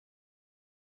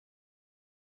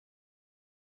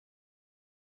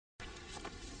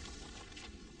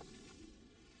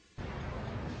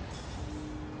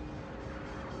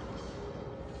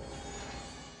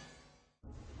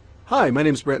Hi, my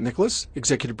name is Brent Nicholas,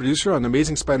 executive producer on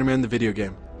Amazing Spider-Man the video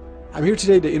game. I'm here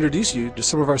today to introduce you to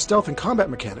some of our stealth and combat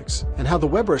mechanics, and how the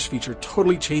web rush feature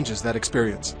totally changes that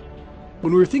experience.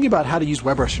 When we were thinking about how to use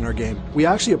web rush in our game, we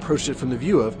actually approached it from the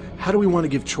view of how do we want to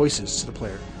give choices to the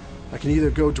player. I can either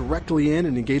go directly in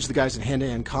and engage the guys in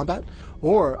hand-to-hand combat,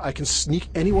 or I can sneak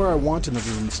anywhere I want in the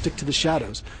room and stick to the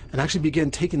shadows, and actually begin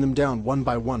taking them down one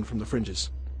by one from the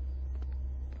fringes.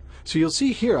 So you'll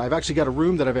see here I've actually got a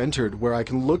room that I've entered where I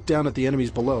can look down at the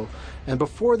enemies below, and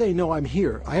before they know I'm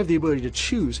here, I have the ability to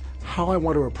choose how I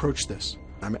want to approach this.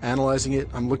 I'm analyzing it,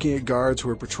 I'm looking at guards who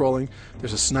are patrolling,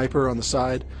 there's a sniper on the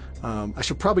side. I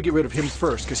should probably get rid of him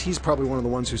first, because he's probably one of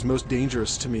the ones who's most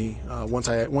dangerous to me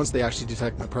once they actually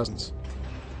detect my presence.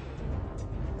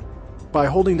 By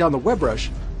holding down the web rush,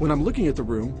 when I'm looking at the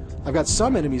room, I've got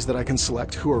some enemies that I can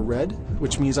select who are red,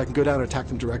 which means I can go down and attack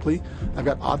them directly. I've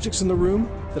got objects in the room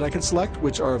that I can select,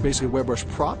 which are basically web rush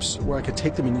props, where I can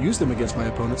take them and use them against my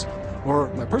opponents.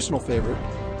 Or my personal favorite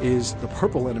is the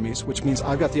purple enemies, which means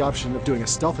I've got the option of doing a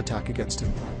stealth attack against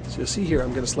him. So you'll see here I'm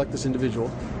going to select this individual.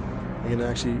 I'm going to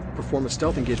actually perform a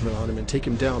stealth engagement on him and take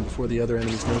him down before the other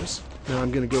enemies notice. Now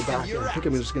I'm going to go back, and I think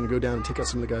I'm just going to go down and take out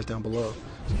some of the guys down below.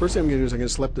 So first thing I'm going to do is I'm going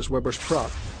to select this web rush prop.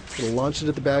 I'm going to launch it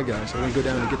at the bad guys. I'm going to go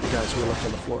down and get the guys who are left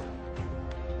on the floor.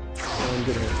 And I'm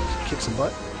going to kick some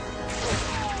butt.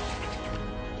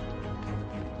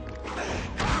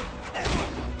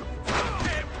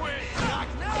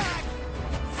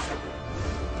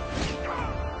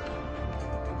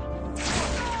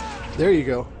 There you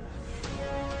go.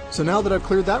 So now that I've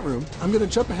cleared that room, I'm going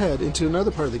to jump ahead into another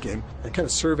part of the game and kind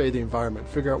of survey the environment,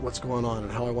 figure out what's going on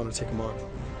and how I want to take them on.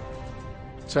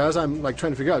 So as I'm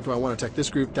trying to figure out, do I want to attack this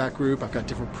group, that group, I've got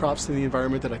different props in the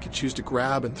environment that I could choose to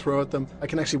grab and throw at them. I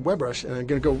can actually web rush, and I'm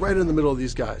going to go right in the middle of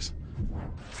these guys.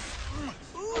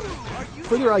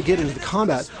 The further I get into the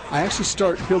combat, I actually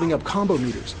start building up combo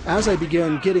meters. As I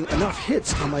begin getting enough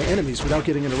hits on my enemies without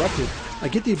getting interrupted, I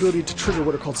get the ability to trigger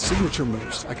what are called signature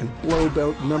moves. I can blow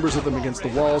about numbers of them against the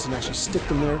walls and actually stick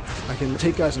them there. I can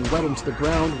take guys and web them to the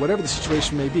ground, whatever the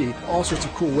situation may be. All sorts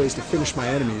of cool ways to finish my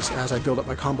enemies as I build up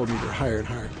my combo meter higher and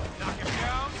higher.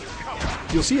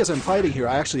 You'll see as I'm fighting here,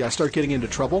 I start getting into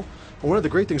trouble. And one of the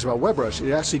great things about web rush,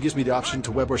 it actually gives me the option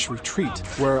to web rush retreat,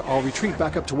 where I'll retreat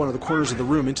back up to one of the corners of the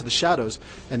room into the shadows,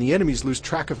 and the enemies lose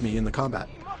track of me in the combat.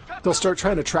 They'll start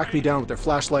trying to track me down with their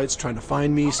flashlights, trying to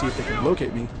find me, see if they can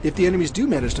locate me. If the enemies do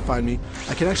manage to find me,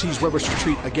 I can actually use web rush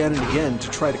retreat again and again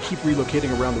to try to keep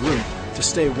relocating around the room to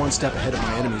stay one step ahead of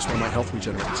my enemies while my health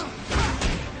regenerates.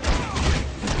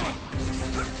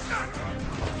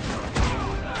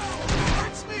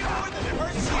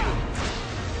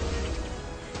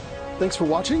 Thanks for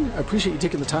watching. I appreciate you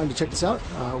taking the time to check this out.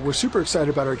 We're super excited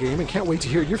about our game and can't wait to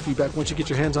hear your feedback once you get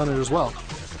your hands on it as well.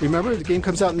 Remember, the game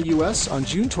comes out in the US on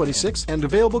June 26th and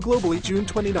available globally June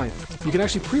 29th. You can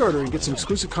actually pre-order and get some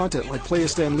exclusive content like Play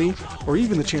as Stan Lee, or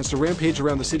even the chance to rampage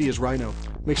around the city as Rhino.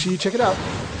 Make sure you check it out.